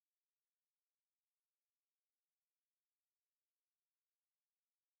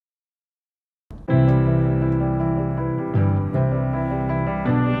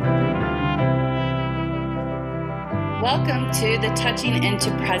Welcome to the Touching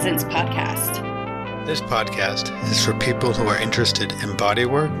into Presence podcast. This podcast is for people who are interested in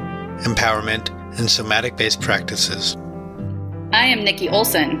bodywork, empowerment, and somatic-based practices. I am Nikki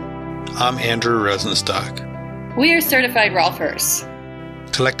Olson. I'm Andrew Rosenstock. We are certified Rolfers.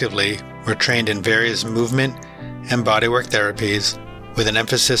 Collectively, we're trained in various movement and bodywork therapies with an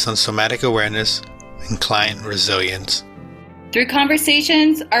emphasis on somatic awareness and client resilience. Through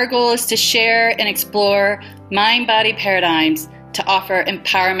conversations, our goal is to share and explore mind-body paradigms to offer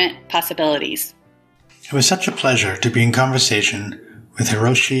empowerment possibilities. It was such a pleasure to be in conversation with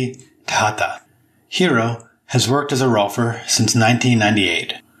Hiroyoshi Tahata. Hiro has worked as a Rolfer since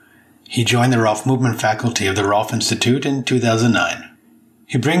 1998. He joined the Rolf Movement faculty of the Rolf Institute in 2009.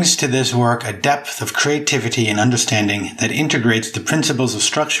 He brings to this work a depth of creativity and understanding that integrates the principles of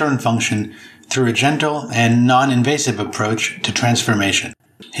structure and function through a gentle and non-invasive approach to transformation.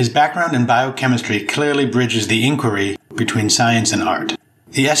 His background in biochemistry clearly bridges the inquiry between science and art.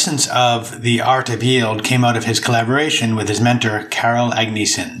 The essence of the art of yield came out of his collaboration with his mentor,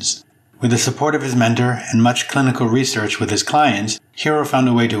 Agneessens. With the support of his mentor and much clinical research with his clients, Hiro found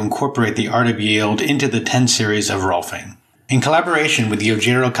a way to incorporate the art of yield into the 10 series of Rolfing. In collaboration with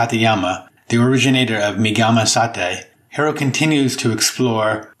Yojiro Katayama, the originator of Migama Sate, Hiro continues to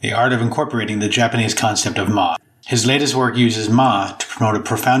explore the art of incorporating the Japanese concept of Ma. His latest work uses Ma to promote a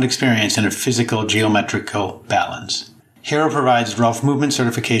profound experience in a physical geometrical balance. Hiro provides Rolf Movement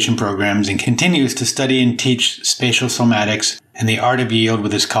certification programs and continues to study and teach spatial somatics and the art of yield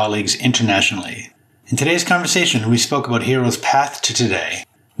with his colleagues internationally. In today's conversation, we spoke about Hiro's path to today,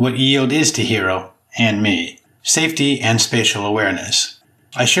 what yield is to Hiro and me, safety and spatial awareness.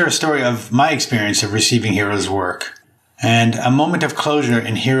 I share a story of my experience of receiving Hiro's work, and a moment of closure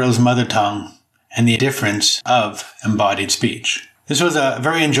in Hiro's mother tongue and the difference of embodied speech. This was a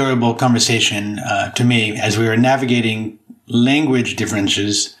very enjoyable conversation to me as we were navigating language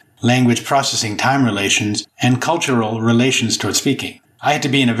differences, language processing time relations, and cultural relations toward speaking. I had to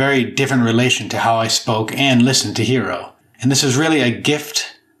be in a very different relation to how I spoke and listened to Hiro. And this was really a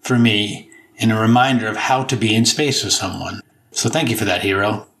gift for me and a reminder of how to be in space with someone. So thank you for that,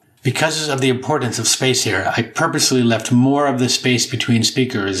 Hiro. Because of the importance of space here, I purposely left more of the space between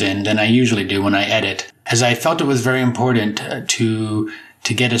speakers in than I usually do when I edit, as I felt it was very important to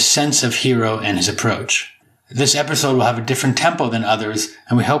get a sense of Hiro and his approach. This episode will have a different tempo than others,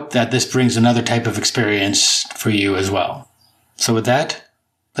 and we hope that this brings another type of experience for you as well. So with that,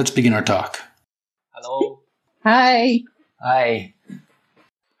 let's begin our talk. Hello. Hi. Hi.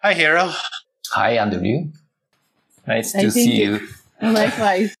 Hi, Hiro. Hi, Andrew. Nice to see you.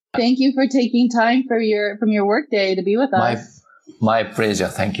 Likewise. Thank you for taking time from your work day to be with us. My pleasure.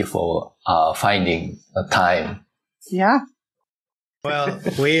 Thank you for finding the time. Yeah. Well,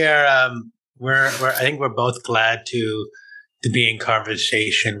 we are. I think we're both glad to be in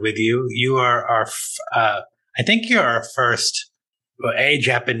conversation with you. You are our. I think you're our first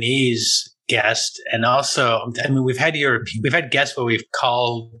Japanese guest, and also, I mean, we've had guests where we've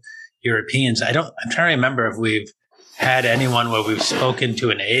called Europeans. I'm trying to remember if we've had anyone where we've spoken to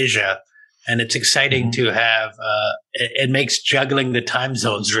in Asia, and it's exciting to have, it makes juggling the time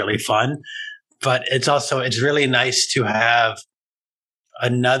zones really fun, but it's really nice to have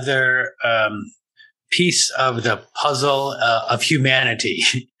another, piece of the puzzle of humanity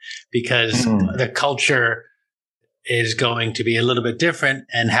because the culture is going to be a little bit different,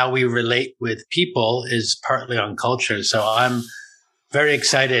 and how we relate with people is partly on culture. So I'm very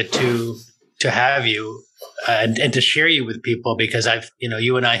excited to have you and to share you with people, because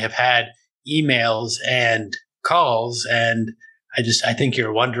you and I have had emails and calls, and I think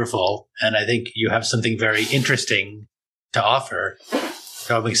you're wonderful, and I think you have something very interesting to offer.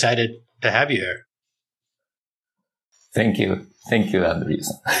 So I'm excited to have you here. Thank you, Andrew.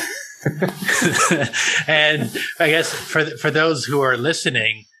 And I guess for those who are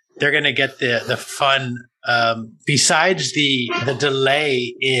listening, they're going to get the fun. Besides the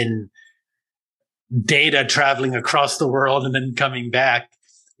delay in data traveling across the world and then coming back,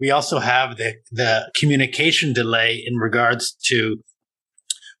 we also have the communication delay in regards to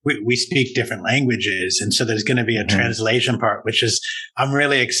we speak different languages, and so there's going to be a translation part, which is I'm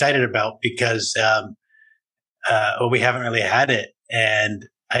really excited about because we haven't really had it, and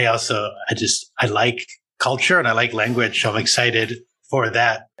I like culture and I like language, so I'm excited for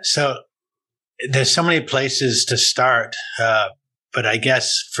that. So there's so many places to start. But I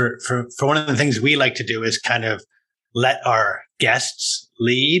guess for one of the things we like to do is kind of let our guests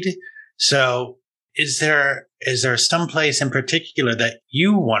lead. So is there some place in particular that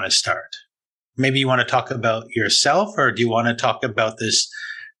you want to start? Maybe you want to talk about yourself, or do you want to talk about this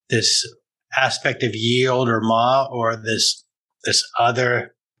aspect of yield or ma, or this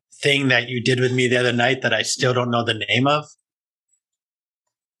other thing that you did with me the other night that I still don't know the name of?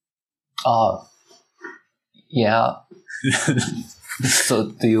 Yeah.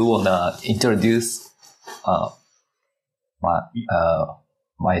 So do you wanna introduce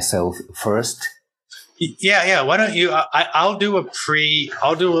myself first? Yeah. Why don't you? I'll do a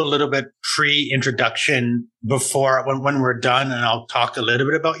little bit pre-introduction before when we're done, and I'll talk a little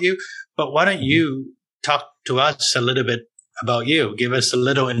bit about you. But why don't you talk to us a little bit about you? Give us a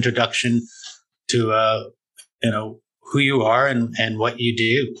little introduction to who you are and what you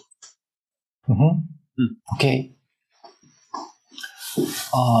do. Okay.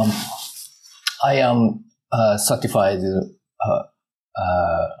 I am a certified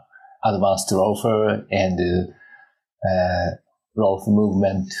advanced Rolfer and Rolf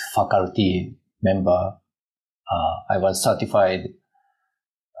Movement faculty member. I was certified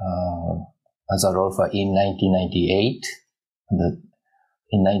as a Rolfer in 1998. And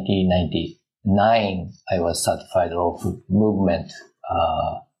in 1999, I was certified Rolf Movement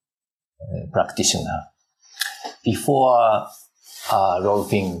practitioner. Before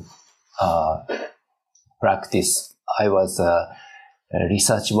Rolfing practice, I was a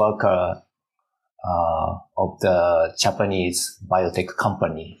research worker of the Japanese biotech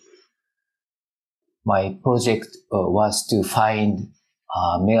company. My project was to find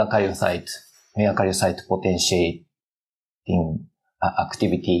megakaryocyte potentiating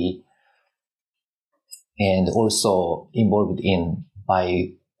activity, and also involved in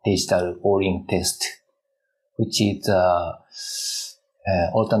biodigital Rolfing test, which is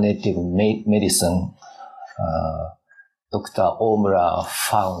alternative medicine. Dr. Omura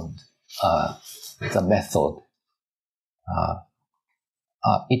found the method.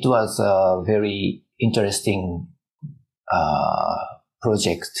 It was a very interesting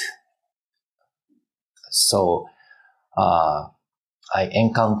project. So I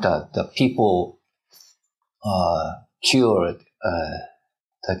encountered the people cured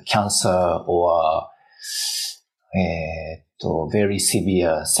the cancer or very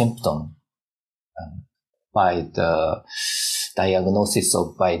severe symptom by the diagnosis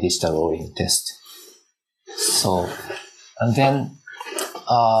of biodigital Rolfing test. So, and then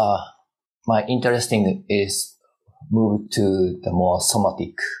my interesting is moved to the more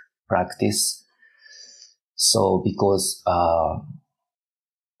somatic practice. So because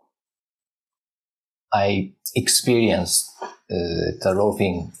I experienced the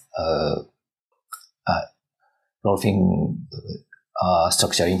Rolfing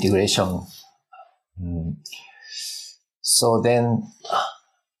structure integration. So then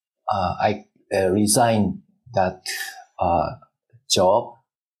I resigned that job.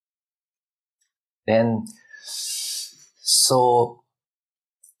 Then, so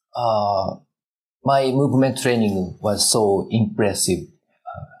my movement training was so impressive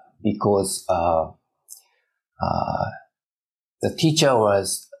because the teacher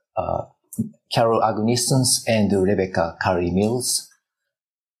was Carol Agneessens and Rebecca Curry Mills.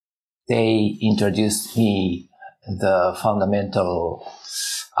 They introduced me the fundamental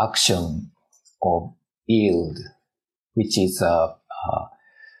action of yield, which is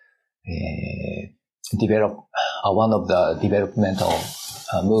one of the developmental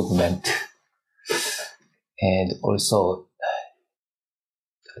movement, and also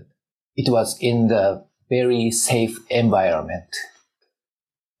it was in the very safe environment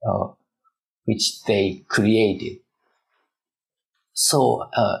which they created. So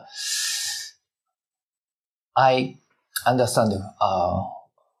I understand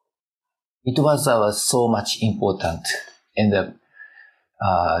it was so much important in the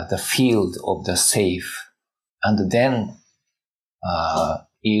field of the safe, and then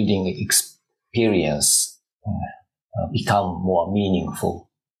yielding experience become more meaningful.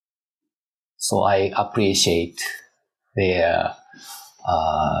 So I appreciate their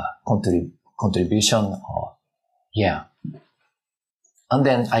contribution. And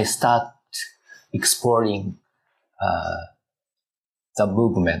then I start exploring the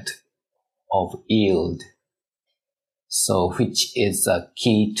movement of yield, so which is a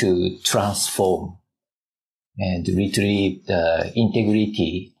key to transform and retrieve the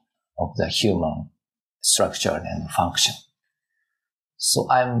integrity of the human structure and function. So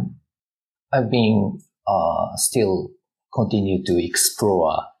I've been still continue to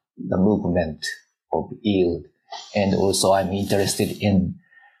explore the movement of yield, and also I'm interested in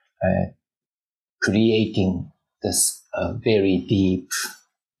creating this very deep,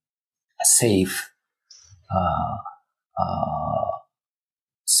 safe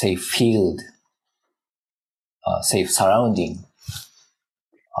field, safe surrounding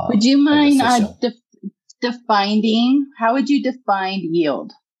Would you mind session. defining? How would you define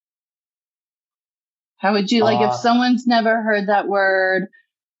yield? How would you, if someone's never heard that word,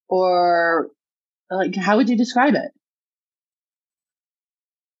 or how would you describe it?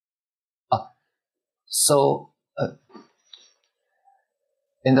 So,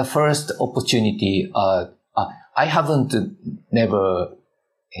 in the first opportunity, I haven't never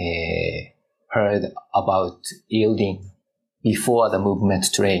heard about yielding before the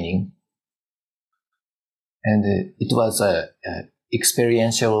movement training. And it was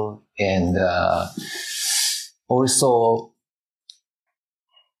experiential, and also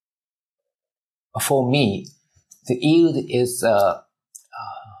for me, the yield is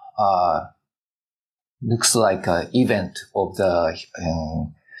looks like an event of the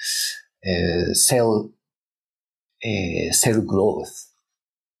cell growth.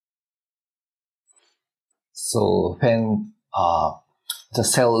 So when the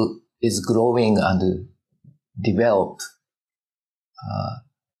cell is growing and developed,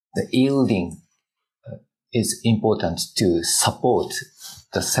 the yielding is important to support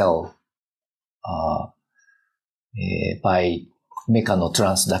the cell by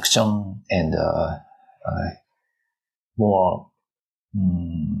mechanotransduction and more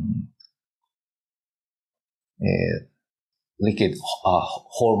liquid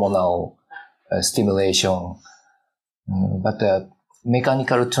hormonal stimulation. But the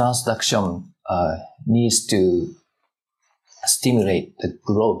mechanical transduction needs to stimulate the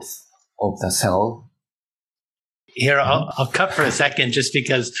growth of the cell. Here, I'll cut for a second, just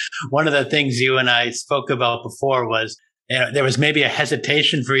because one of the things you and I spoke about before was, there was maybe a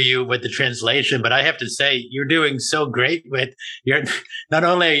hesitation for you with the translation, but I have to say you're doing so great with not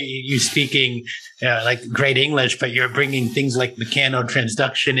only are you speaking great English, but you're bringing things like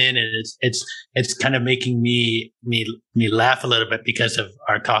mechanotransduction in, and it's kind of making me laugh a little bit because of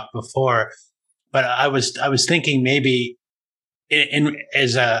our talk before. But I was thinking maybe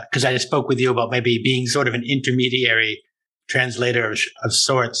because I spoke with you about maybe being sort of an intermediary translator of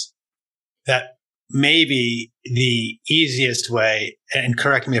sorts, that maybe the easiest way, and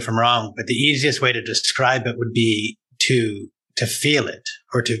correct me if I'm wrong, but the easiest way to describe it would be to feel it,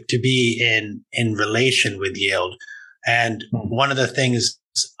 or to be in relation with yield. And one of the things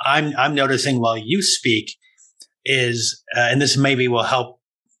I'm noticing while you speak is, and this maybe will help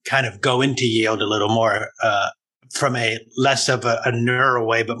kind of go into yield a little more, from a less of a neural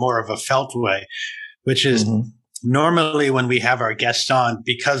way, but more of a felt way, which is normally when we have our guests on,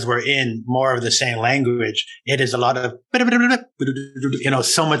 because we're in more of the same language, it is a lot of,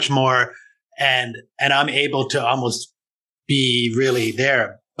 so much more. And I'm able to almost be really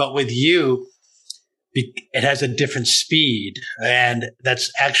there. But with you, it has a different speed. And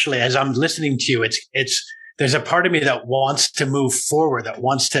that's actually, as I'm listening to you, there's a part of me that wants to move forward, that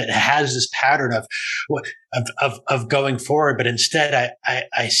has this pattern of going forward. But instead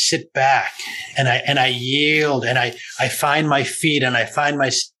I sit back and I yield, and I find my feet, and I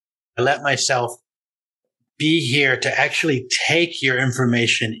let myself be here to actually take your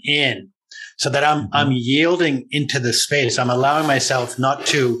information in, so that I'm yielding into the space. I'm allowing myself not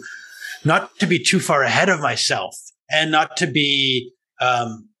to be too far ahead of myself, and not to be,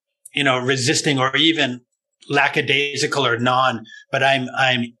 resisting or even lackadaisical or but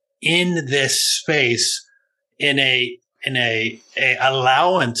I'm in this space in a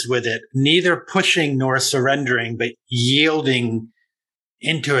allowance with it, neither pushing nor surrendering, but yielding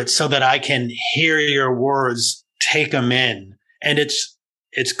into it, so that I can hear your words, take them in. And it's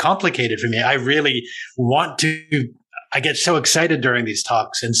complicated for me. I really I get so excited during these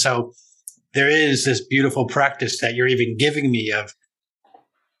talks. And so there is this beautiful practice that you're even giving me of,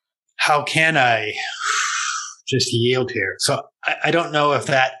 how can I just yield here? So I don't know if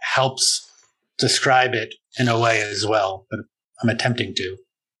that helps describe it in a way as well, but I'm attempting to.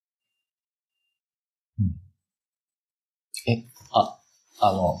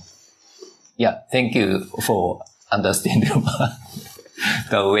 Yeah, thank you for understanding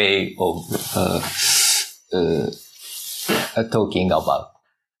the way of talking about.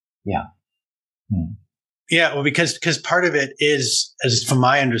 Yeah. Yeah, well, because part of it is, as from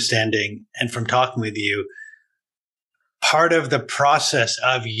my understanding and from talking with you, part of the process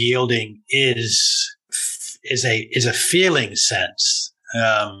of yielding is a feeling sense.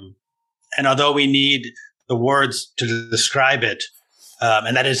 And although we need the words to describe it,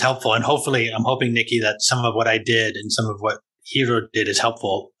 and that is helpful, and hopefully, I'm hoping, Nikki, that some of what I did and some of what Hiro did is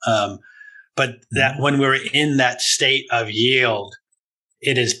helpful. But that when we're in that state of yield,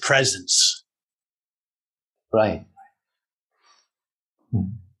 it is presence. Right.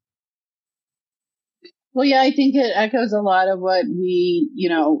 Well, yeah, I think it echoes a lot of what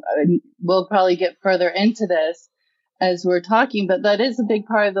we'll probably get further into this as we're talking, but that is a big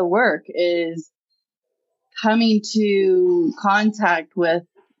part of the work, is coming to contact with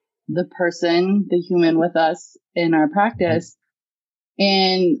the person, the human with us in our practice,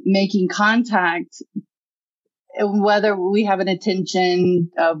 and making contact, whether we have an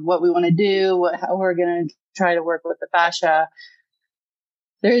intention of what we want to do, how we're going to try to work with the fascia.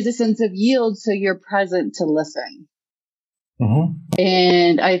 There is a sense of yield, so you're present to listen. Mm-hmm.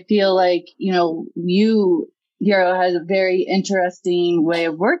 And I feel like, you, Hiro, has a very interesting way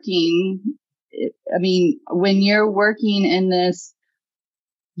of working. I mean, when you're working in this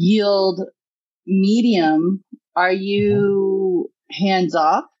yield medium, are you hands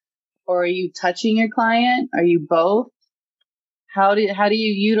off, or are you touching your client? Are you both? How do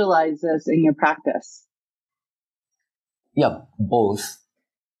you utilize this in your practice? Yeah, both.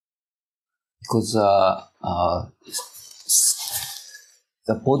 Because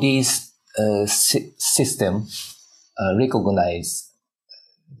the body's system recognize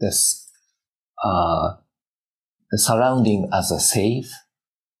this the surrounding as a safe.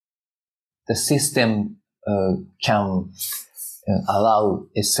 The system can allow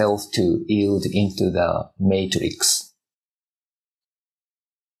itself to yield into the matrix,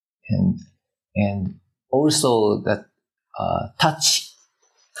 and also that touch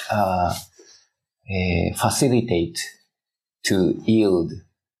facilitate to yield.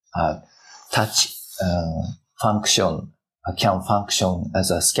 Touch can function as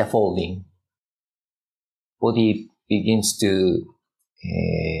a scaffolding. Body begins to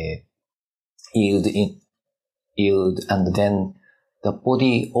yield, and then the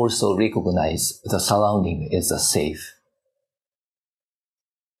body also recognize the surrounding is a safe.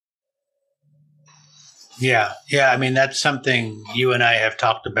 Yeah. I mean, that's something you and I have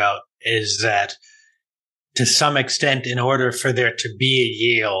talked about, is that to some extent, in order for there to be a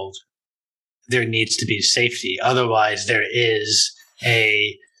yield, there needs to be safety. Otherwise, there is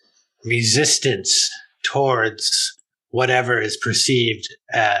a resistance towards whatever is perceived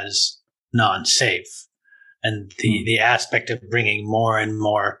as non-safe. And the aspect of bringing more and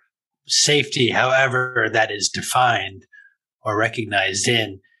more safety, however that is defined or recognized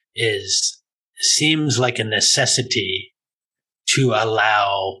in, seems like a necessity to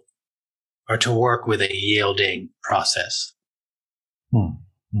allow or to work with a yielding process.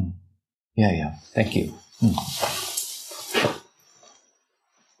 Yeah. Thank you.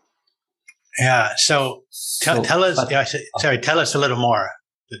 Yeah. So tell us. Tell us a little more.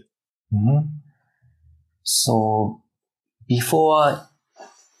 So before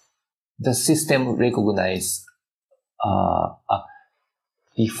the system recognize,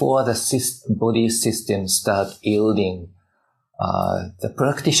 before the body system start yielding, the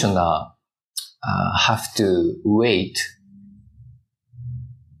practitioner have to wait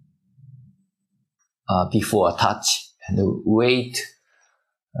before touch, and wait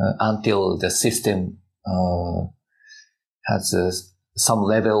until the system has some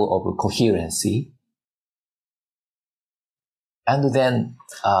level of coherency, and then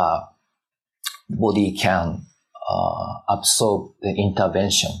body can absorb the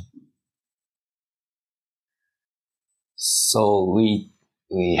intervention. So we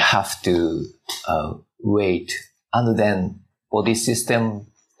have to wait, and then body system,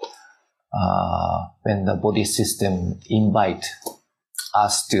 when the body system invite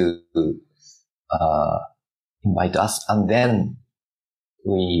us, and then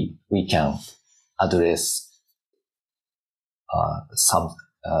we can address some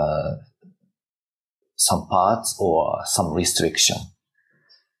parts or some restriction.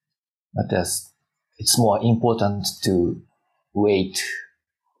 But it's more important to wait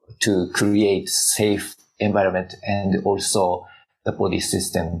to create safe environment, and also the body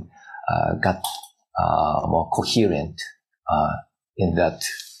system got more coherent in that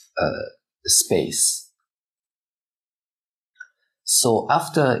space. So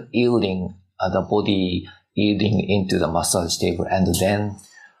after yielding, the body yielding into the massage table, and then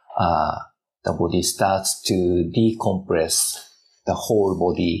the body starts to decompress the whole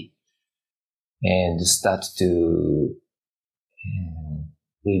body and start to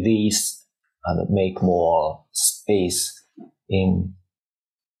release and make more space in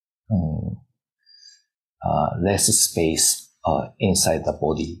less space inside the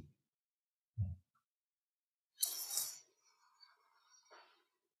body.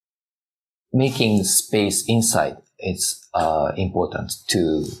 Making space inside is important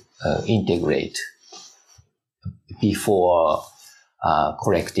to integrate before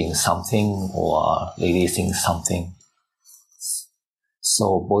correcting something or releasing something.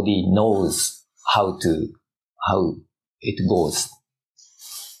 So body knows how it goes.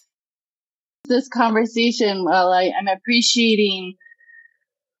 This conversation, well, I'm appreciating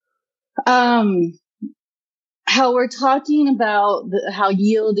how we're talking about how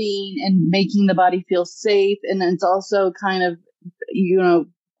yielding and making the body feel safe, and it's also kind of,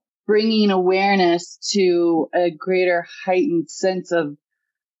 bringing awareness to a greater heightened sense of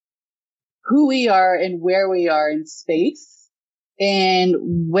who we are and where we are in space.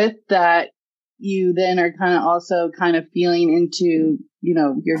 And with that, you then are also feeling into,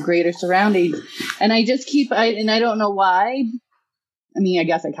 your greater surroundings. And I just and I don't know why. I mean, I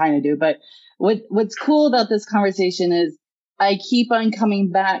guess I kind of do, but what's cool about this conversation is I keep on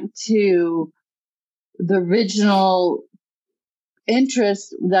coming back to the original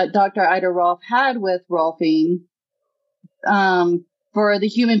interest that Dr. Ida Rolf had with Rolfing, for the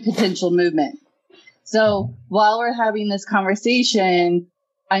human potential movement. So while we're having this conversation,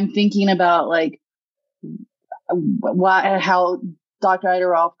 I'm thinking about how Dr. Ida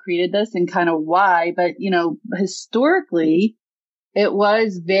Rolf created this and kind of why, but historically it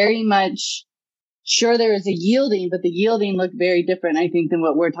was very much, sure, there was a yielding, but the yielding looked very different, I think, than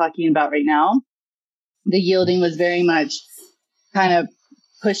what we're talking about right now. The yielding was very much kind of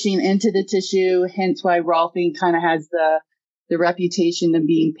pushing into the tissue, hence why Rolfing kind of has the reputation of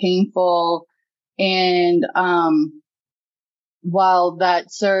being painful. And while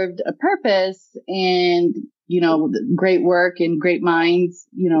that served a purpose, and great work and great minds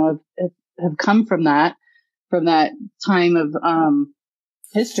have come from that time of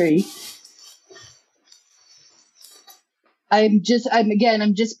history, I'm just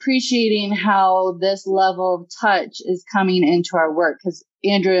appreciating how this level of touch is coming into our work, because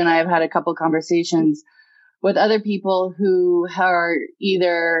Andrew and I have had a couple conversations with other people who are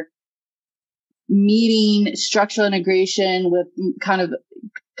either meeting structural integration with kind of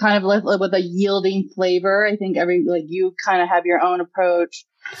with a yielding flavor. I think you kind of have your own approach.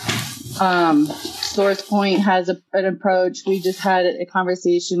 Source Point has an approach. We just had a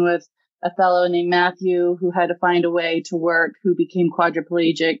conversation with a fellow named Matthew who had to find a way to work, who became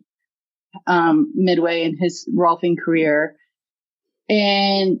quadriplegic midway in his Rolfing career.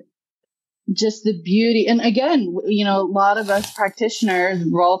 And just the beauty. And again, a lot of us practitioners,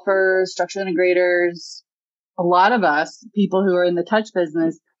 Rolfers, structural integrators, a lot of us, people who are in the touch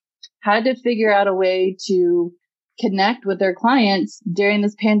business, had to figure out a way to connect with their clients during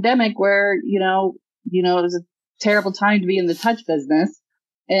this pandemic where, it was a terrible time to be in the touch business.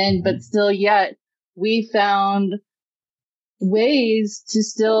 But still yet we found ways to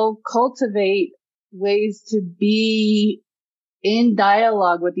still cultivate ways to be in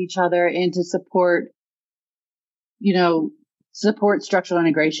dialogue with each other and to support structural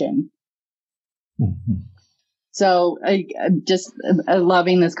integration. Mm-hmm. So I'm just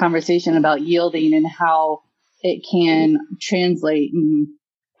loving this conversation about yielding and how it can translate in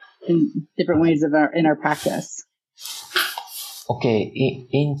different ways in our practice. Okay,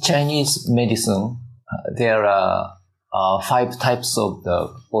 in Chinese medicine, there are 5 types of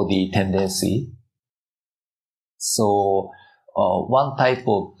the body tendency. So one type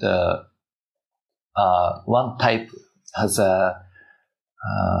has a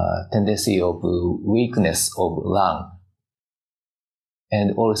tendency of weakness of lung,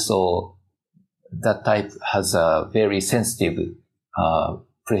 and also that type has a very sensitive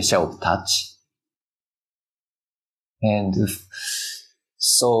pressure of touch. And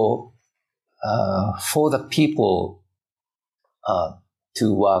so for the people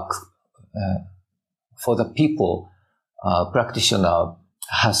to work, practitioner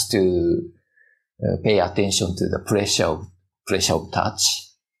has to pay attention to the pressure of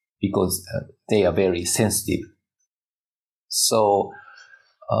touch, because they are very sensitive. So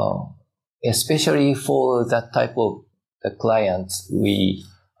especially for that type of the clients, the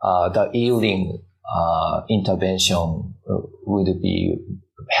yielding intervention would be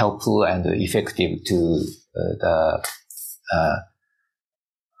helpful and effective to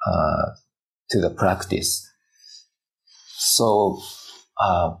the practice. So,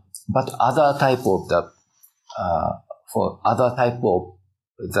 but for other type of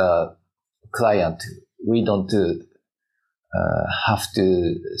the client, we don't have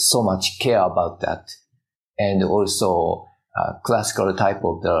to so much care about that. And also, classical type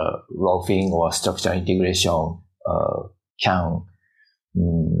of the Rolfing or structural integration can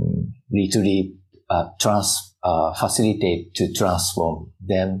literally facilitate to transform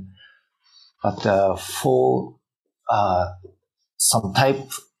them. But for some type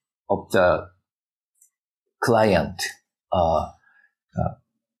of the client,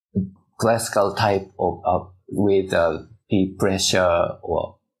 classical type of with peak pressure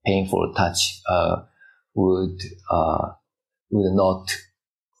or painful touch would not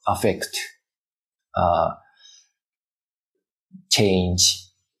affect change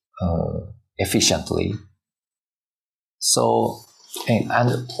efficiently. So,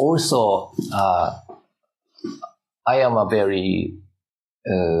 and also, I am a very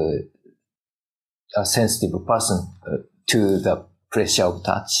a sensitive person to the pressure of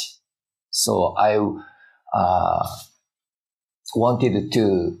touch. So I wanted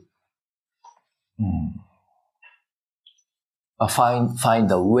to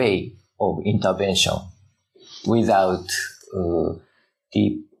find a way of intervention without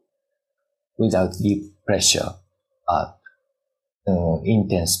deep pressure,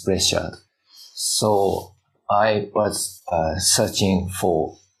 intense pressure. So I was searching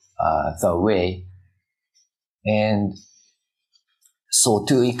for the way, and so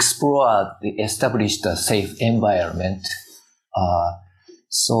to explore the establish the safe environment.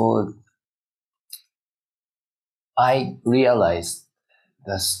 So I realized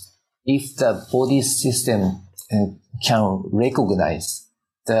that if the body system can recognize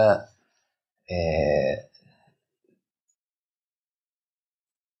the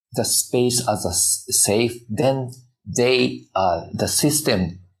space as a safe, then the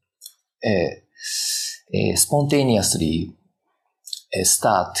system spontaneously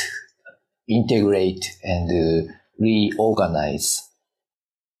start integrate and reorganize,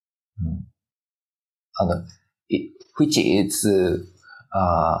 which is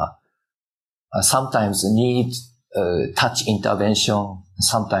sometimes need touch intervention,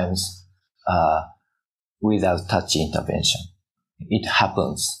 sometimes without touch intervention. It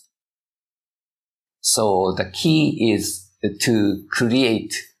happens. So the key is to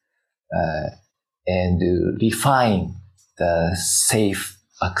create and refine the safe,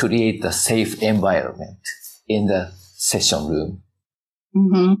 create the safe environment in the session room.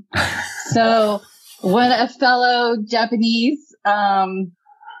 Mm-hmm. So when a fellow Japanese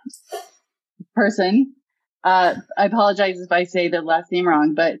person, I apologize if I say the last name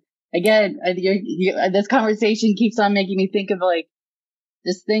wrong, but again, this conversation keeps on making me think of like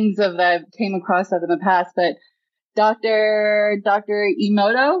just things that I've came across of in the past. But Dr.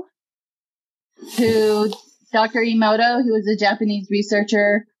 Emoto, who was a Japanese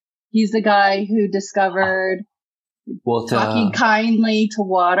researcher. He's the guy who discovered talking kindly to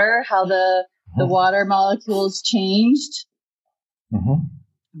water, how the water molecules changed. Mm-hmm.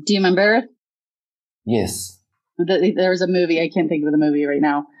 Do you remember? Yes. There was a movie. I can't think of the movie right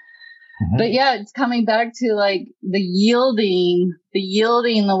now. Mm-hmm. But yeah, it's coming back to like the yielding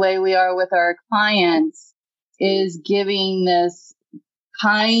the way we are with our clients is giving this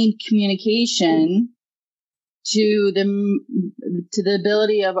kind communication to the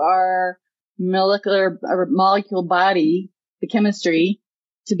ability of our molecule body, the chemistry,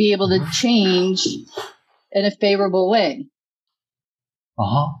 to be able to change in a favorable way.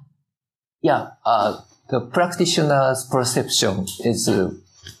 Yeah, the practitioner's perception is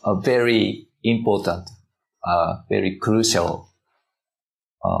very important, very crucial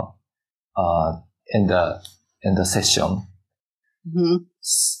in the session. Mm-hmm.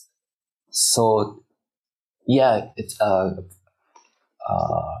 So, yeah, it's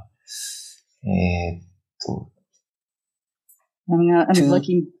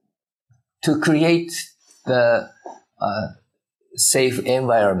looking to create the safe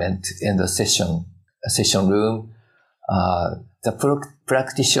environment in the session room. The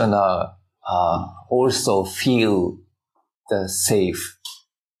practitioner also feel the safe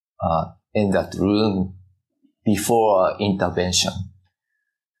in that room before intervention.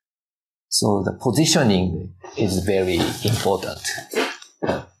 So the positioning is very important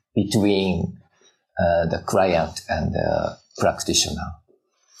between the client and the practitioner.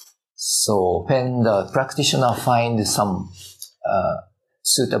 So when the practitioner finds some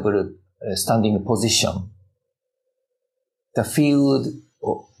suitable standing position, the field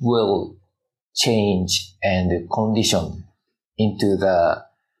will change and condition into the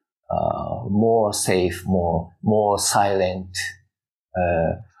more safe, more silent,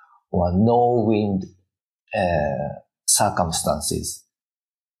 or no wind circumstances.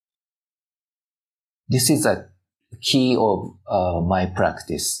 This is a key of my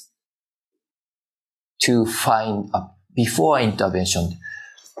practice. To find before intervention,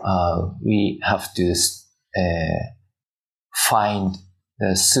 we have to find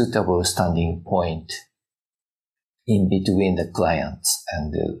a suitable standing point in between the client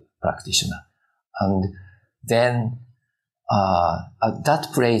and the practitioner. And then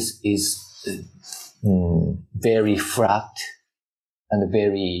that place is very flat and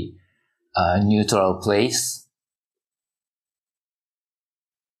very neutral place.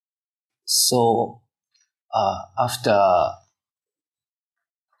 So after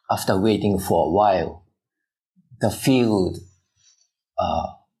waiting for a while, the field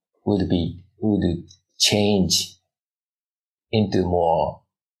would change into more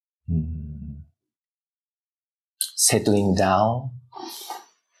settling down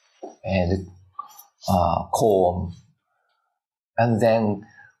and calm, and then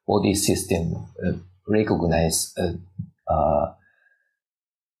body system recognize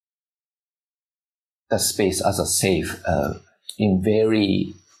the space as a safe in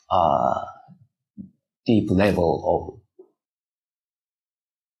very deep level of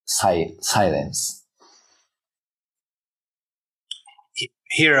silence.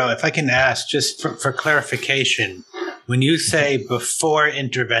 Hiro, if I can ask, just for clarification, when you say before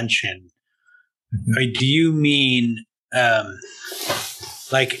intervention, do you mean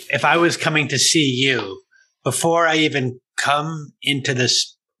like if I was coming to see you, before I even come into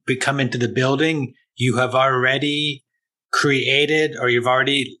the building, you have already created, or you've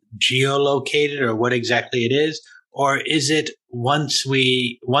already geolocated, or what exactly it is? Or is it once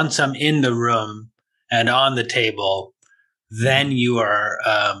I'm in the room and on the table, then you are,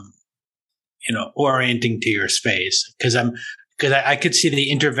 orienting to your space? Because I could see the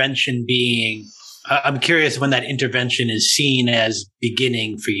intervention being, I'm curious when that intervention is seen as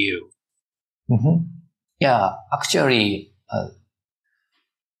beginning for you. Mm-hmm. Yeah, actually,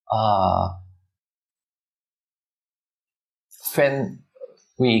 when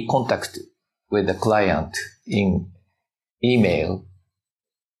we contact with the client in email,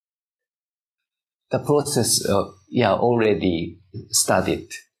 the process, already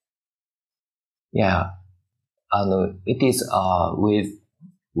started. Yeah, and it is with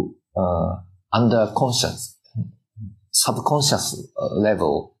under subconscious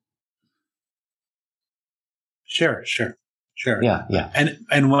level. Sure. Yeah.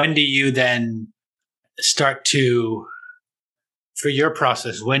 And when do you then start to, for your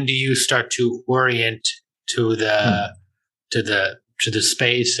process, when do you start to orient to the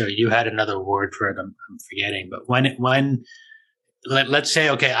space? Or you had another word for it, I'm forgetting. But when let's say,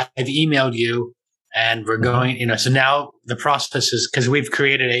 okay, I've emailed you and we're going, so now the process is, because we've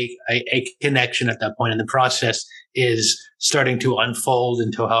created a connection at that point, and the process is starting to unfold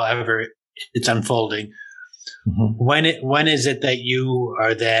into however it's unfolding. Mm-hmm. When is it that you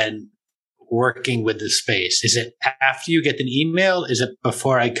are then working with the space? Is it after you get an email? Is it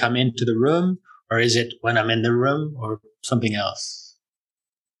before I come into the room? Or is it when I'm in the room, or something else?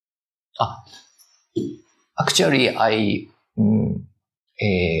 Actually, I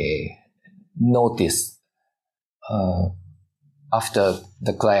noticed after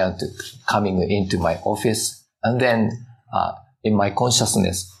the client coming into my office, and then in my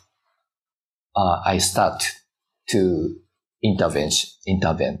consciousness, I start to intervene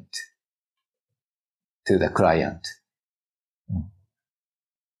to the client.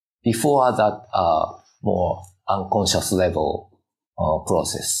 Before that, more unconscious level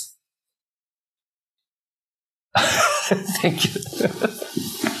process. Thank you.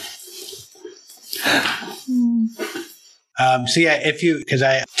 Because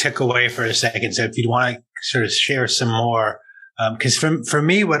I took away for a second, so if you'd want to sort of share some more, because for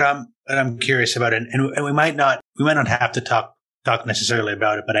me, what I'm curious about, and we might not have to talk necessarily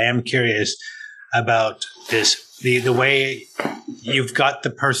about it, but I am curious about this, the way you've got the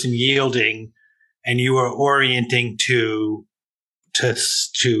person yielding, and you are orienting to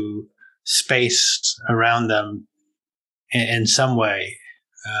space around them in some way.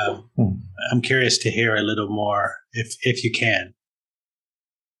 I'm curious to hear a little more, if you can.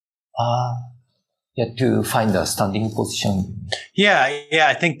 To find a standing position. Yeah.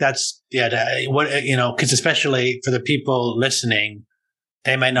 I think that's because especially for the people listening,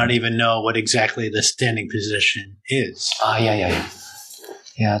 they might not even know what exactly the standing position is.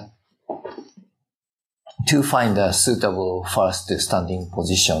 Yeah. To find a suitable first standing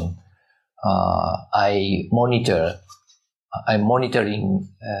position, I'm monitoring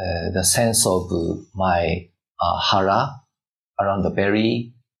the sense of my hara around the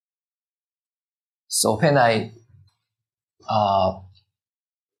belly. So when I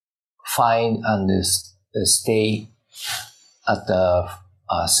find and stay at the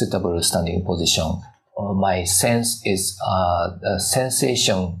suitable standing position, my sense is the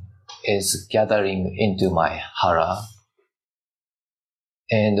sensation is gathering into my hara,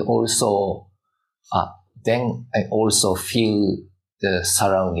 and also then I also feel the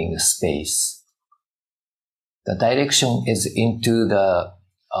surrounding space. The direction is into the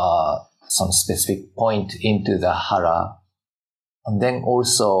some specific point into the hara, and then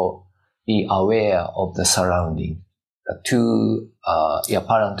also be aware of the surrounding. The two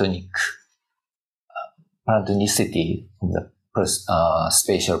parantonic paradonicity of the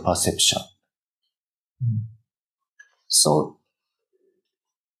spatial perception. So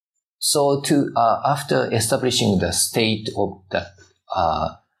to after establishing the state of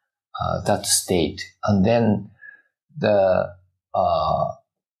that state, and then the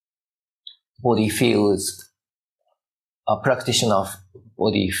body feels, a practitioner of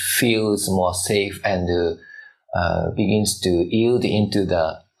body feels more safe and begins to yield into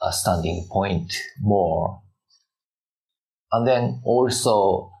the standing point more. And then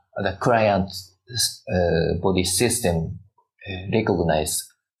also the client body system recognize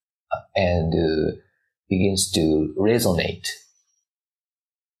and begins to resonate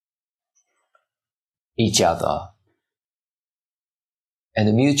each other.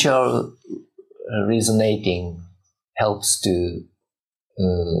 And mutual resonating helps to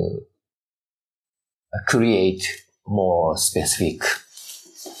create more specific,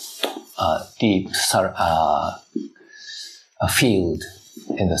 deep field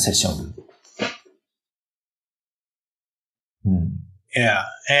in the session. Yeah,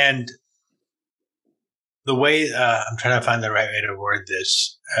 and the way I'm trying to find the right way to word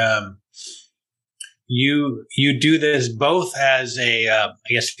this. You do this both as I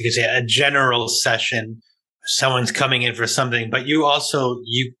guess you could say a general session. Someone's coming in for something, but you also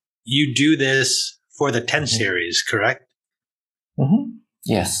you do this for the 10 series, correct? Mm-hmm.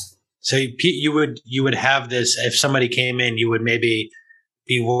 Yes. So you would have this if somebody came in, you would maybe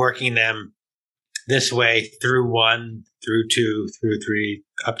be working them this way through 1, through 2, through 3,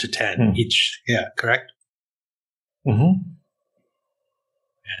 up to 10 each. Yeah, correct? Mm-hmm.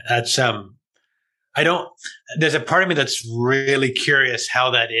 That's there's a part of me that's really curious how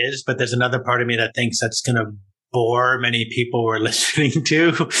that is, but there's another part of me that thinks that's going to bore many people we're listening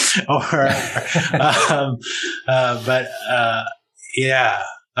to, yeah.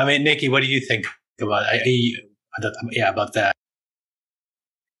 I mean, Nikki, what do you think about about that?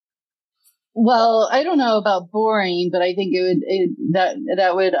 Well, I don't know about boring, but I think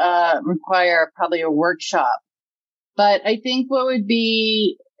that would require probably a workshop. But I think what would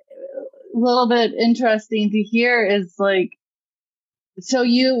be a little bit interesting to hear is like, so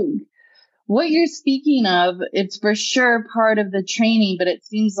what you're speaking of, it's for sure part of the training, but it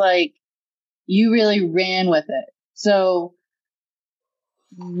seems like you really ran with it. So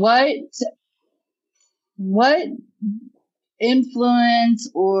what influence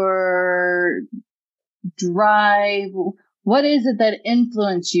or drive, what is it that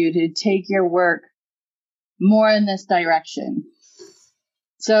influenced you to take your work more in this direction?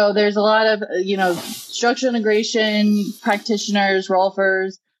 So there's a lot of, structural integration practitioners,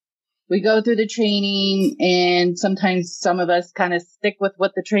 Rolfers. We go through the training and sometimes some of us kind of stick with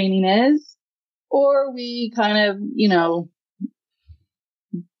what the training is, or we kind of,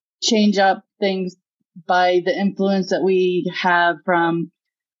 change up things by the influence that we have from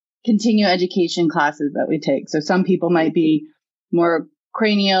continuing education classes that we take. So some people might be more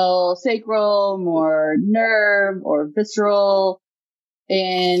cranial, sacral, more nerve or visceral.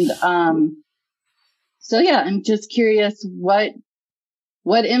 And, so yeah, I'm just curious what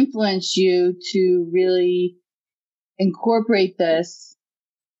influenced you to really incorporate this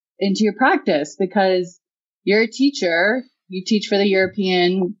into your practice? Because you're a teacher, you teach for the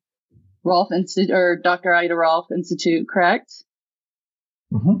European Rolf Institute or Dr. Ida Rolf Institute, correct?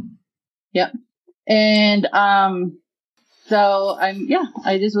 Mm-hmm. Yep. And, so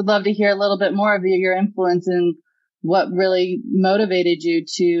I just would love to hear a little bit more of your influence and what really motivated you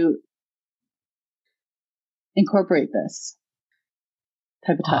to incorporate this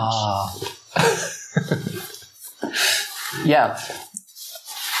type of touch. Yeah.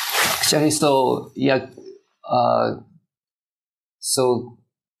 Actually, so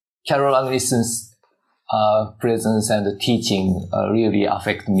Carol Agneessens' presence and teaching really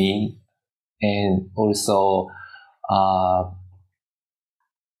affect me, and also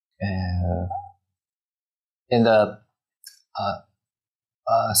in the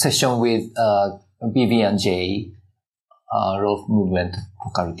session with Vivian J, Rolf Movement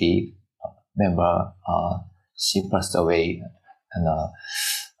faculty member, she passed away in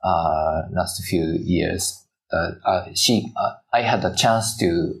last few years. I had a chance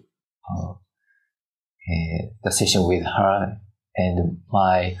to the session with her, and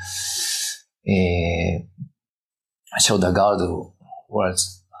my shoulder guard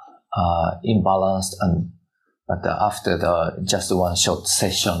was imbalanced, but after the just one short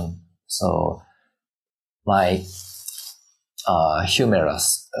session, so my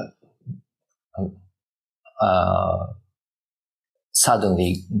humerus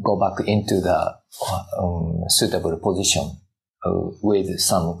suddenly go back into the suitable position, with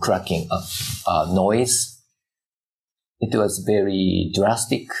some cracking noise. It was very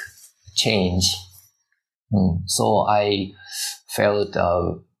drastic change. So I felt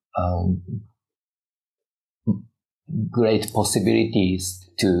great possibilities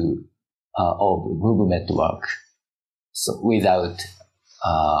of movement work. So without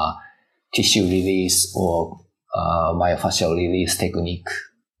tissue release or myofascial release technique,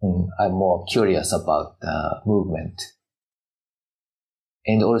 I'm more curious about movement.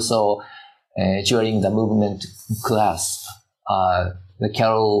 And also, during the movement class, the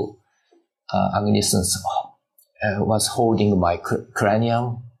Carol Agneessens was holding my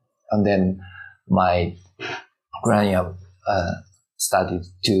cranium, and then my cranium started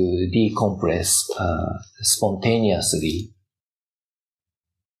to decompress spontaneously.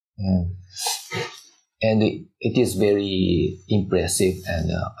 And it is very impressive,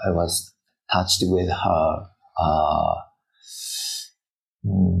 and I was touched with her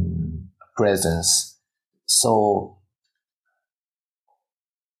presence. So,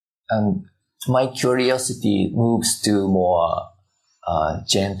 and my curiosity moves to more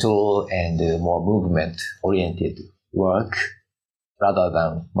gentle and more movement-oriented work rather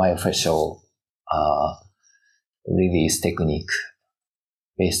than myofascial release technique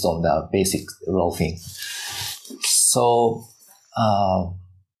based on the basic Rolfing. So,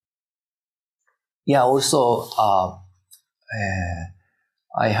 also,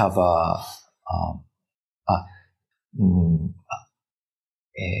 I have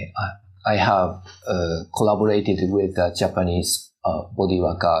I have collaborated with a Japanese body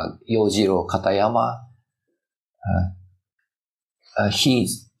worker, Yojiro Katayama.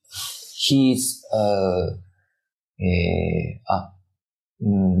 He's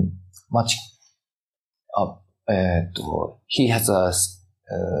much. He has a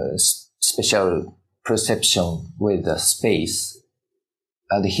special perception with the space,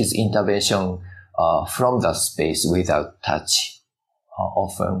 and his intervention from the space without touch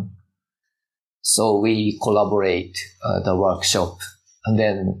often. So we collaborate the workshop, and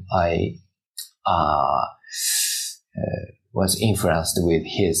then I was influenced with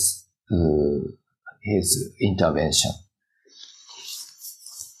his intervention.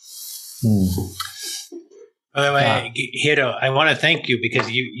 By the way, Hiro, I want to thank you because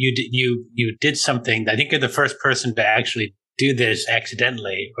you did something. I think you're the first person to actually do this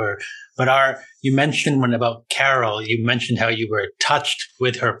accidentally. You mentioned about Carol. You mentioned how you were touched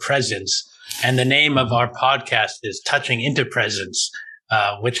with her presence, and the name of our podcast is "Touching into Presence,"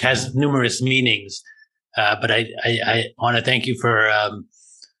 which has numerous meanings. But I want to thank you for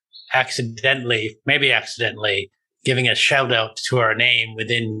maybe accidentally, giving a shout out to our name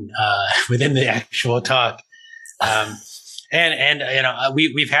within the actual talk.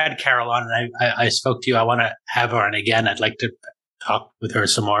 We've had Carol on, and I spoke to you. I want to have her on again. I'd like to talk with her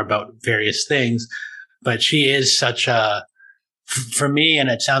some more about various things, but she is for me, and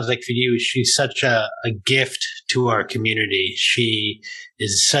it sounds like for you, she's such a gift to our community. She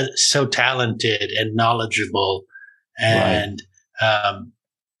is so talented and knowledgeable, and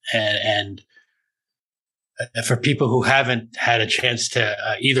for people who haven't had a chance to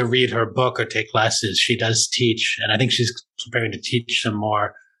either read her book or take classes, she does teach, and I think she's preparing to teach some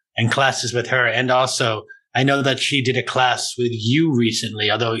more and classes with her. And also, I know that she did a class with you recently,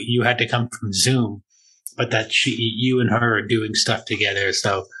 although you had to come from Zoom, but that you and her are doing stuff together.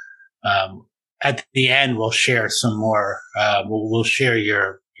 So at the end, we'll share some more. We'll share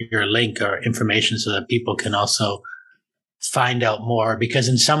your link or information so that people can also find out more, because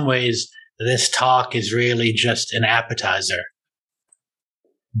in some ways, this talk is really just an appetizer,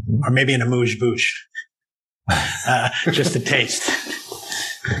 or maybe an amuse-bouche, just a taste.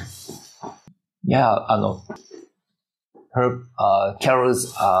 Yeah, her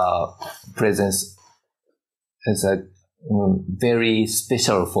Carol's presence is very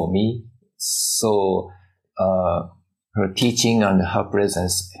special for me. So her teaching and her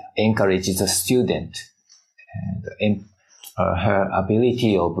presence encourages the student, and her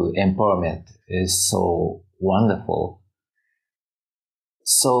ability of empowerment is so wonderful.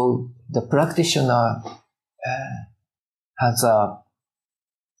 So the practitioner has a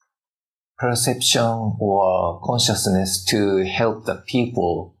perception or consciousness to help the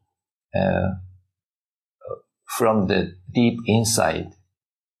people from the deep inside.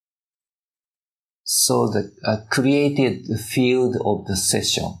 So the created field of the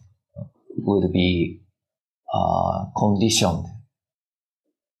session would be conditioned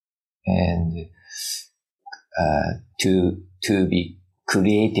and to be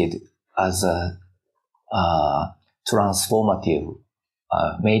created as a transformative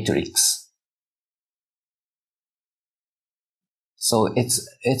matrix. So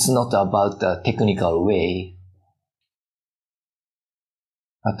it's not about the technical way,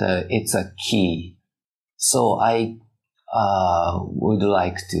 but it's a key. So I would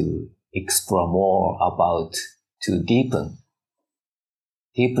like to explore more about to deepening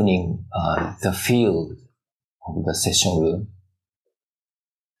the field of the session room.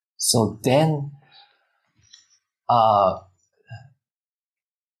 So then,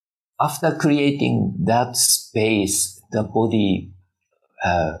 after creating that space, the body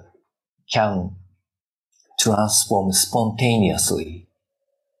can transform spontaneously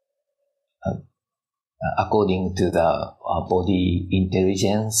according to the body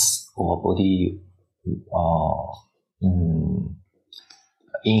intelligence or body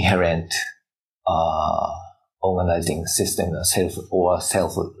inherent organizing system,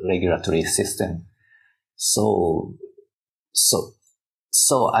 self-regulatory system. So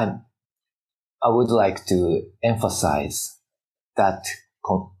I would like to emphasize that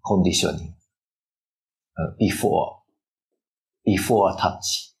conditioning before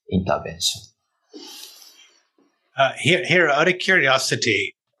touch intervention. Here, out of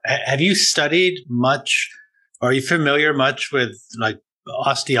curiosity, have you studied much, or are you familiar much with like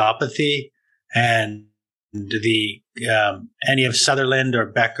osteopathy and the any of Sutherland or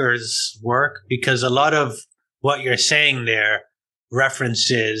Becker's work? Because a lot of what you're saying there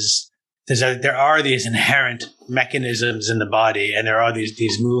references there are these inherent mechanisms in the body, and there are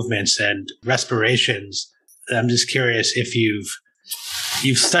these movements and respirations. I'm just curious if you've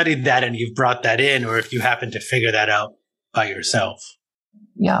studied that and you've brought that in, or if you happen to figure that out by yourself.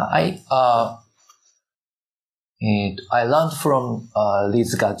 Yeah, I learned from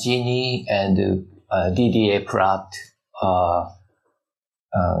Liz Gaggini and Didier Pratt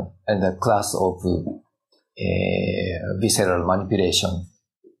and the class of visceral manipulation.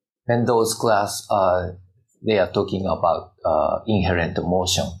 And those class, they are talking about inherent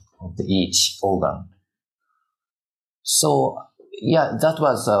motion of each organ. So, yeah, that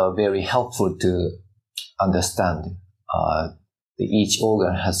was very helpful to understand. Each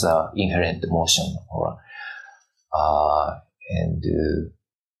organ has an inherent motion, and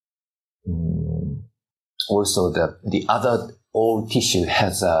also the other all tissue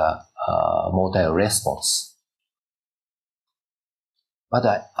has a motile response. But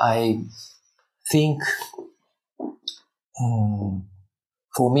I think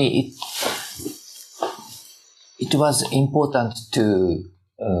for me it was important to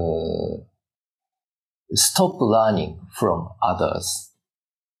stop learning from others.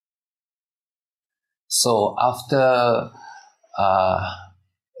 So after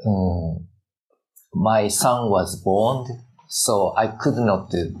my son was born, so I could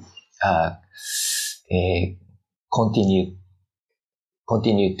not continue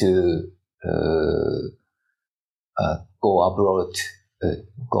to go abroad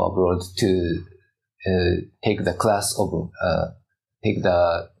to take the class of take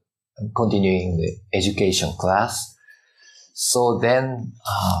the continuing education class. So then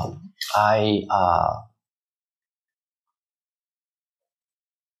I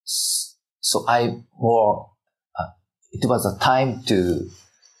more it was a time to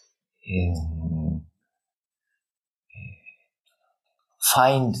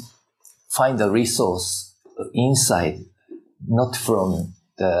find the resource inside, not from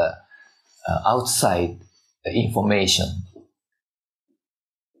the outside information.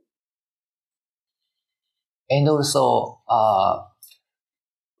 And also,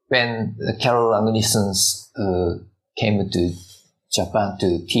 when Carol Agneessens came to Japan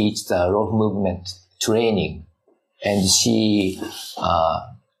to teach the Rolf Movement training, and she,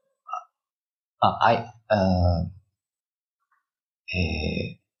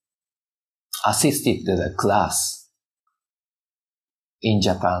 assisted the class in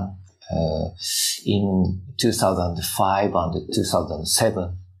Japan in 2005 and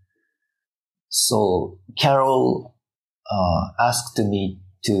 2007. So Carol asked me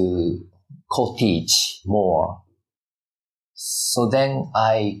to co-teach more. So then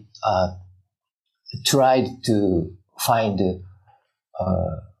I tried to find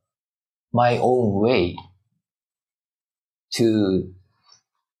my own way to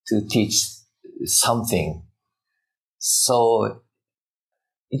teach something. So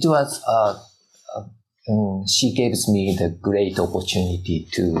it was she gives me the great opportunity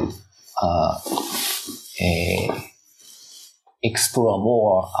to explore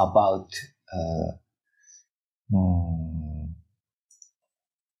more about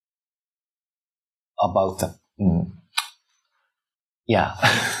the yeah.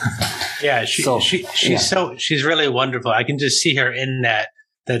 Yeah, she's really wonderful. I can just see her in that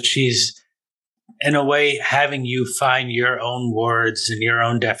she's in a way, having you find your own words and your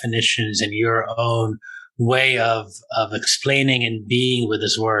own definitions and your own way of explaining and being with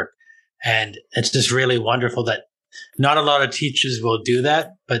this work. And it's just really wonderful that not a lot of teachers will do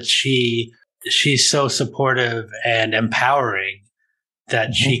that, but she's so supportive and empowering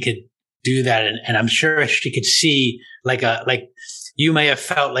that she could do that. And I'm sure she could see like you may have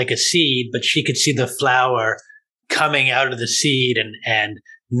felt like a seed, but she could see the flower coming out of the seed and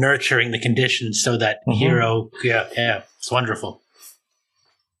nurturing the conditions so that Hiro, it's wonderful.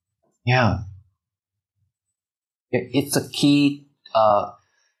 Yeah. It's a key,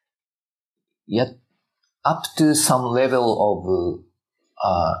 yet up to some level of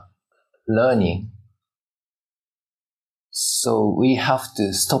learning. So we have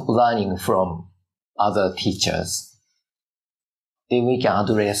to stop learning from other teachers. Then we can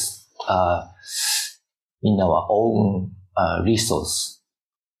address in our own resource.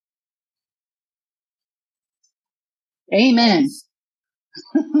 Amen.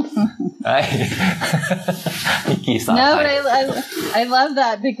 Right. Miki-san, No, but I love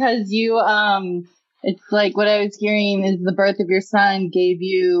that because you, it's like what I was hearing is the birth of your son gave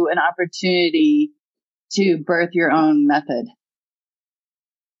you an opportunity to birth your own method.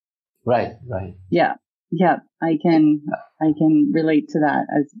 Right. Yeah. I can relate to that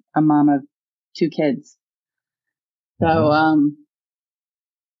as a mom of 2 kids. So,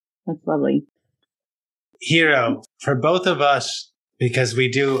 that's lovely. Hiro, for both of us, because we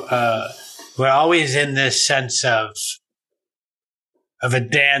do, we're always in this sense of a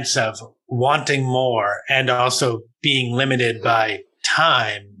dance of wanting more and also being limited by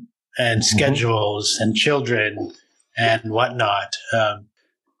time and schedules and children and whatnot.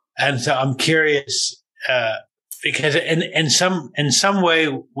 And so I'm curious, because in some way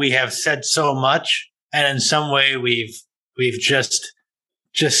we have said so much, and in some way we've just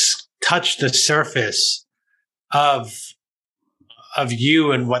touched the surface of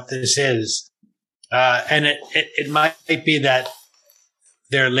you and what this is. And it might be that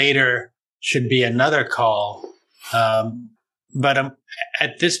there later should be another call. But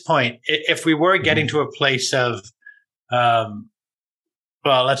at this point, if we were getting to a place of,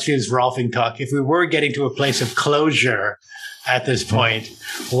 well, let's use Rolfing talk. If we were getting to a place of closure at this point,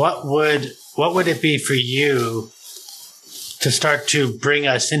 what would it be for you to start to bring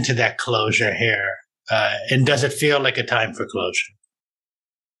us into that closure here? And does it feel like a time for closure?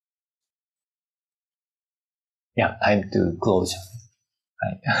 Yeah, time to closure.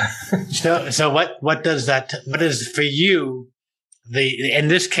 Right. So what is for you in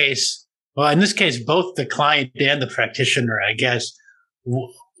this case, both the client and the practitioner, I guess,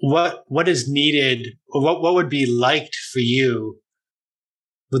 what is needed, or what would be liked for you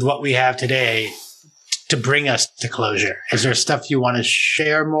with what we have today to bring us to closure? Is there stuff you want to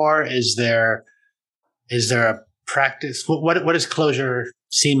share more? Is there a practice? What does closure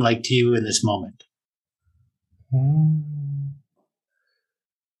seem like to you in this moment?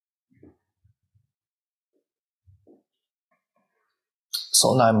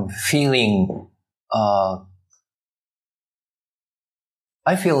 So I'm feeling, I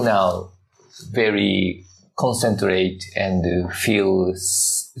feel now very concentrate and feel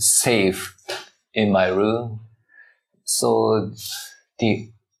safe in my room. So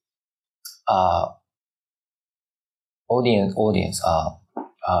the audience,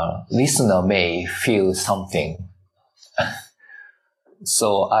 listener may feel something.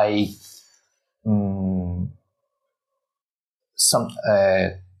 So I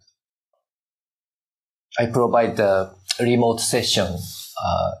provide the remote session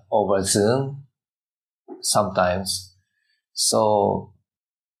over Zoom sometimes. So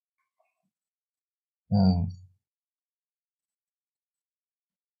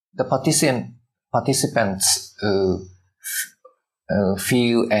the participants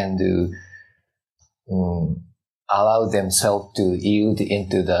feel and allow themselves to yield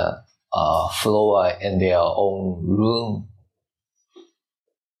into the floor in their own room.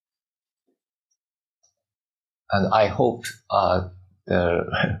 And I hope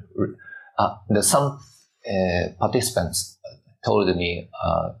some participants told me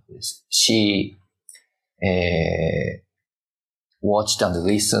she watched and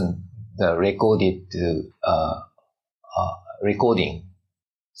listened the recorded recording,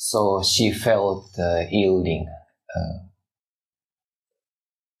 so she felt yielding.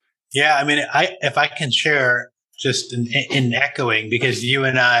 Yeah, I mean, if I can share just in echoing, because you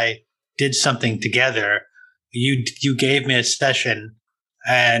and I did something together. You gave me a session,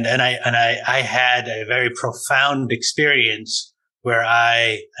 and I had a very profound experience where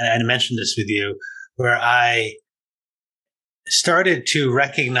I mentioned this with you, where I started to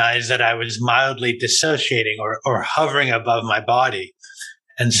recognize that I was mildly dissociating or hovering above my body.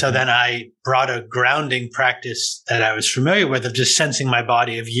 And so then I brought a grounding practice that I was familiar with of just sensing my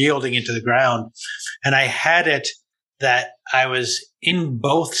body, of yielding into the ground. And I had it that I was in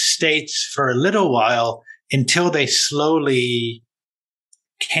both states for a little while until they slowly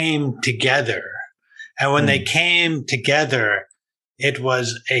came together. And when they came together, it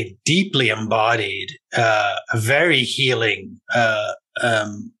was a deeply embodied, a very healing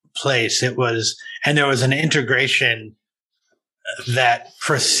place. It was, and there was an integration that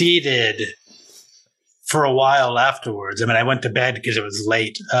proceeded for a while afterwards. I mean, I went to bed because it was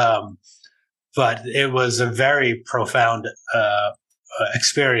late, but it was a very profound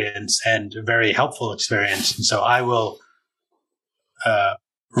experience and a very helpful experience. And so I will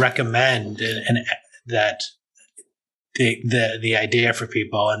recommend that the idea for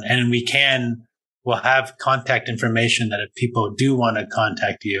people, and we'll have contact information that if people do want to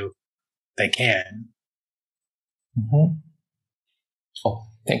contact you, they can. Mm-hmm. Oh,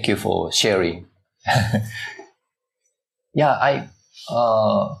 thank you for sharing. Yeah, I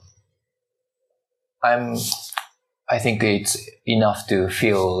think it's enough to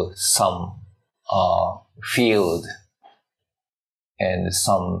feel some field and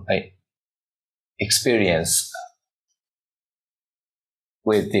some experience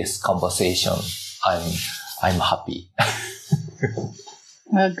with this conversation. I'm happy.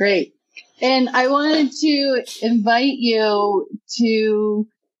 Oh, great. And I wanted to invite you to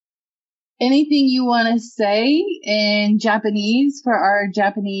anything you want to say in Japanese for our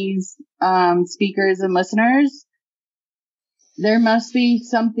Japanese speakers and listeners. There must be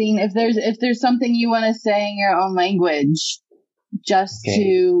something, if there's something you want to say in your own language, just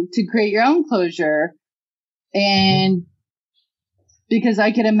to create your own closure. And because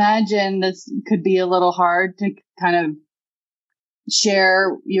I could imagine this could be a little hard to kind of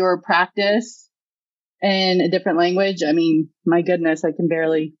share your practice in a different language. I mean, my goodness, I can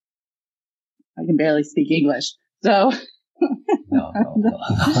barely speak English. So, no.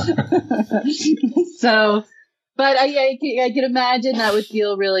 So, but I can imagine that would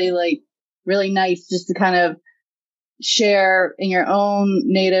feel really nice just to kind of share in your own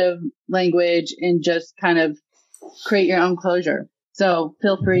native language and just kind of create your own closure. So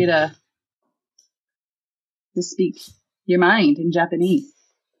feel free to speak your mind in Japanese.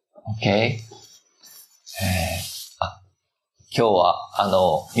 Okay. 今日は、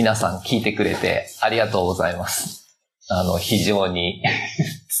皆さん聞いてくれてありがとうございます。非常に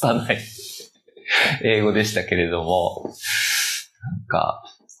拙い英語でしたけれども、なんか、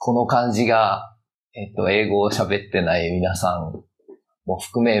この感じが、英語を喋ってない皆さんも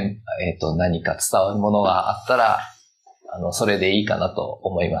含め、何か伝わるものがあったら、それでいいかなと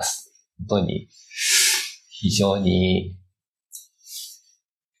思います。本当に、非常に、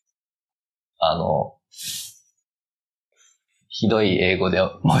ひどい英語で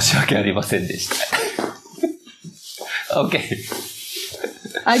申し訳ありませんでした。Okay.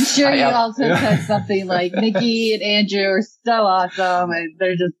 I'm sure you also said something like, Nikki and Andrew are so awesome and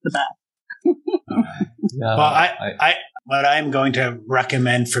they're just the best. Well, what I'm going to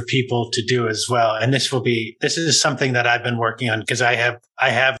recommend for people to do as well, and this is something that I've been working on because I have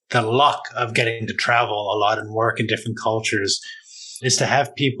the luck of getting to travel a lot and work in different cultures, is to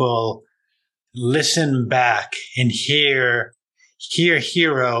have people listen back and hear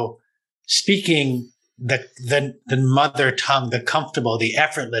Hiro speaking the mother tongue, the comfortable, the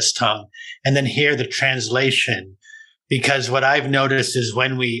effortless tongue, and then hear the translation. Because what I've noticed is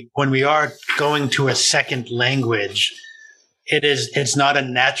when we are going to a second language, it's not a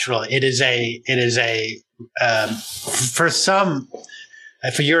natural. It is a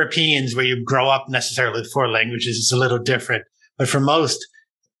for Europeans where you grow up necessarily with 4 languages, it's a little different. But for most,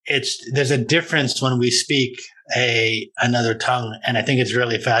 there's a difference when we speak another tongue. And I think it's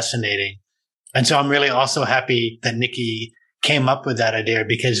really fascinating. And so I'm really also happy that Nikki came up with that idea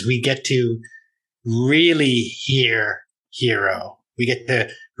because we get to really hear Hiro. We get to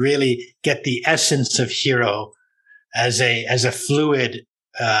really get the essence of Hiro as a fluid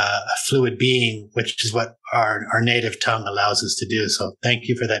being, which is what our native tongue allows us to do. So thank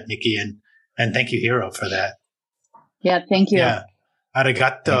you for that, Nikki. And thank you, Hiro, for that. Yeah. Thank you. Yeah.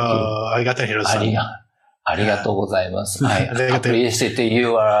 Arigato, Hiro-san. ありがとうございます。I appreciate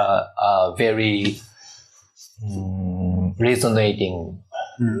your very resonating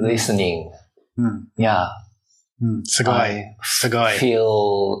listening. Yeah. すごい。すごい。I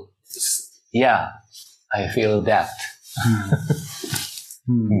feel that.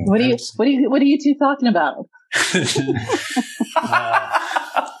 What are you two talking about?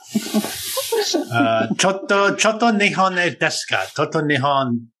 Choto Nihon desu ka? Toto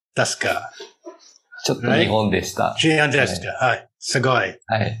Nihon desu ka? ちょっと日本でした。Nihon desu ka? Hi. Sugoi.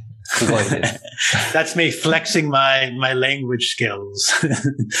 はい。すごいです。That's me flexing my language skills.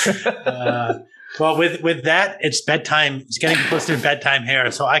 Well, with that, it's bedtime. It's getting close to bedtime here.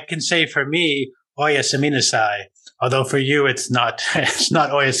 So I can say for me, oyasaminasai. Although for you, it's not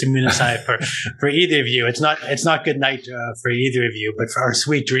oyasaminasai for either of you. It's not good night for either of you, but for our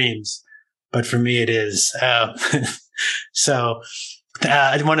sweet dreams. But for me, it is. So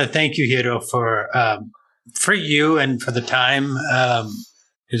I want to thank you, Hiro, for you and for the time.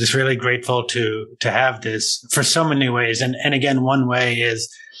 I'm just really grateful to have this for so many ways. And again, one way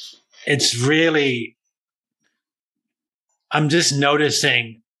is it's really, I'm just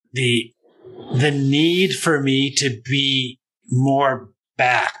noticing the need for me to be more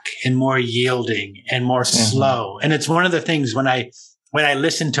back and more yielding and more slow. And it's one of the things when I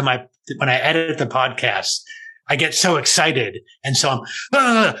listen to when I edit the podcast, I get so excited. And so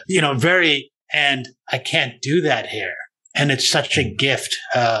I'm, and I can't do that here. And it's such a gift.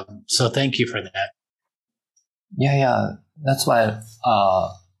 So thank you for that. Yeah. That's why,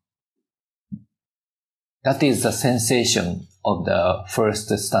 that is the sensation of the first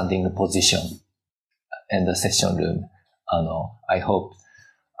standing position in the session room. I hope,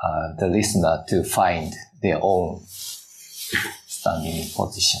 the listener to find their own standing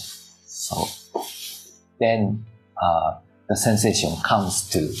position. So then, the sensation comes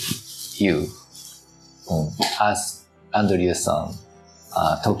to you, as Andrew-san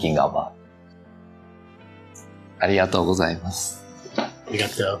talking about. ありがとうございます。ありが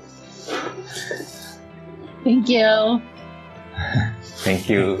とう。Thank you.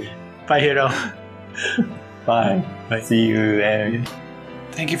 Thank you. Bye, Hiro. Bye. Bye. See you there.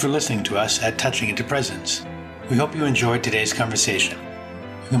 Thank you for listening to us at Touching Into Presence. We hope you enjoyed today's conversation.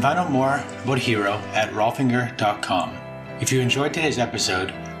 You can find out more about Hiro at rolfinger.com. If you enjoyed today's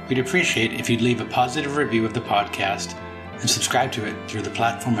episode, we'd appreciate if you'd leave a positive review of the podcast and subscribe to it through the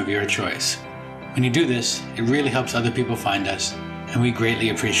platform of your choice. When you do this, it really helps other people find us, and we greatly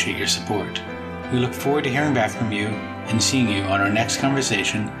appreciate your support. We look forward to hearing back from you and seeing you on our next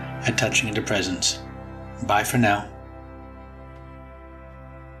conversation at Touching Into Presence. Bye for now.